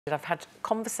I've had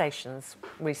conversations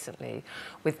recently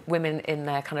with women in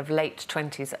their kind of late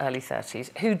 20s, early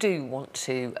 30s who do want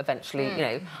to eventually, you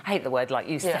know, I hate the word like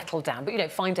you, settle down, but, you know,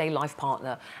 find a life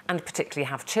partner and particularly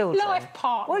have children. Life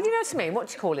partner? Well, you know what I mean. What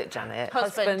do you call it, Janet?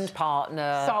 Husband,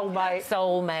 partner... Soulmate.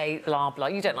 Soulmate, blah, blah.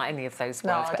 You don't like any of those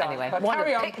words, but anyway. But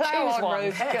carry on, choose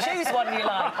one. Choose one you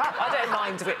like. I don't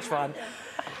mind which one.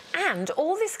 And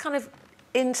all this kind of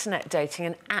internet dating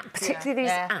and particularly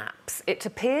these apps, it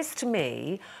appears to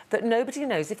me that nobody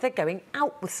knows if they're going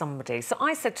out with somebody. So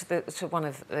I said to one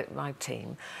of my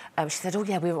team, she said, "Oh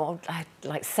yeah, we were on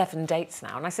like 7 dates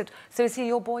now." And I said, "So is he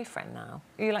your boyfriend now?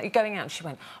 You're going out?" And she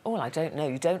went, "Oh, well, I don't know.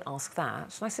 You don't ask that."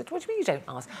 And I said, "What do you mean you don't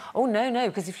ask?" "Oh no,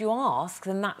 because if you ask,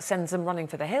 then that sends them running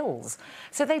for the hills."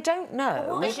 So they don't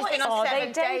know. Well, are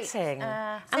they dating?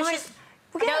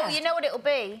 No, you know what it'll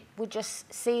be? We're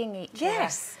just seeing each other.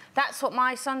 Yes. That's what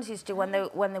my sons used to do when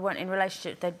they weren't in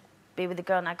relationships. They'd be with a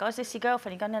girl and I'd go, "Is this your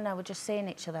girlfriend?" You go, "No, we're just seeing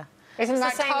each other." Isn't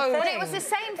that code? But it was the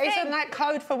same thing. Isn't that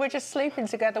code for we're just sleeping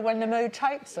together when the mood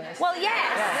takes us? Well,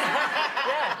 yes.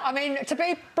 Yeah. I mean, to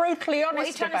be brutally honest, what are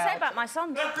you trying to say about my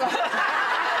sons?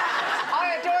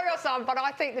 I adore your son, but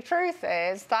I think the truth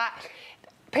is that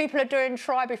people are doing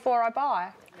try before I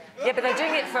buy. Yeah, but they're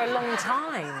doing it for a long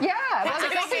time. Yeah, well,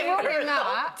 there's nothing wrong in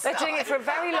that. They're doing it for a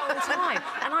very long time.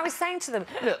 And I was saying to them,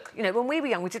 look, you know, when we were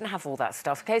young, we didn't have all that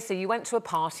stuff, OK? So you went to a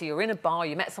party, you were in a bar,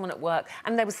 you met someone at work,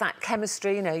 and there was that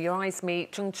chemistry, you know, your eyes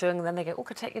meet, chung chung, and then they go, "Oh,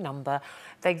 could I take your number?"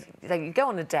 You go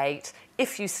on a date.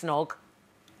 If you snog,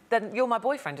 then you're my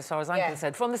boyfriend, as far as I'm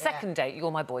concerned. From the second date,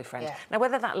 you're my boyfriend. Now,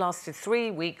 whether that lasted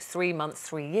 3 weeks, 3 months,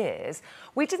 3 years,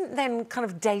 we didn't then kind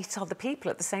of date other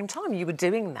people at the same time. You were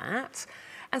doing that.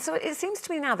 And so it seems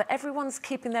to me now that everyone's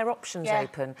keeping their options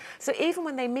open. So even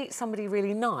when they meet somebody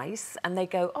really nice and they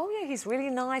go, "Oh, yeah, he's really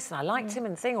nice and I liked him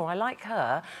and thing, or I like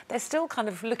her," they're still kind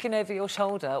of looking over your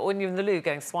shoulder, or when you're in the loo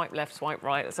going, "Swipe left, swipe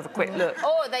right, let's have a quick look."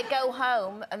 Or they go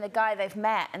home and the guy they've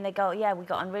met and they go, "Yeah, we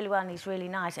got on really well and he's really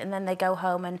nice," and then they go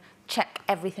home and check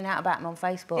everything out about him on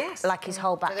Facebook, like his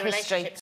whole back history.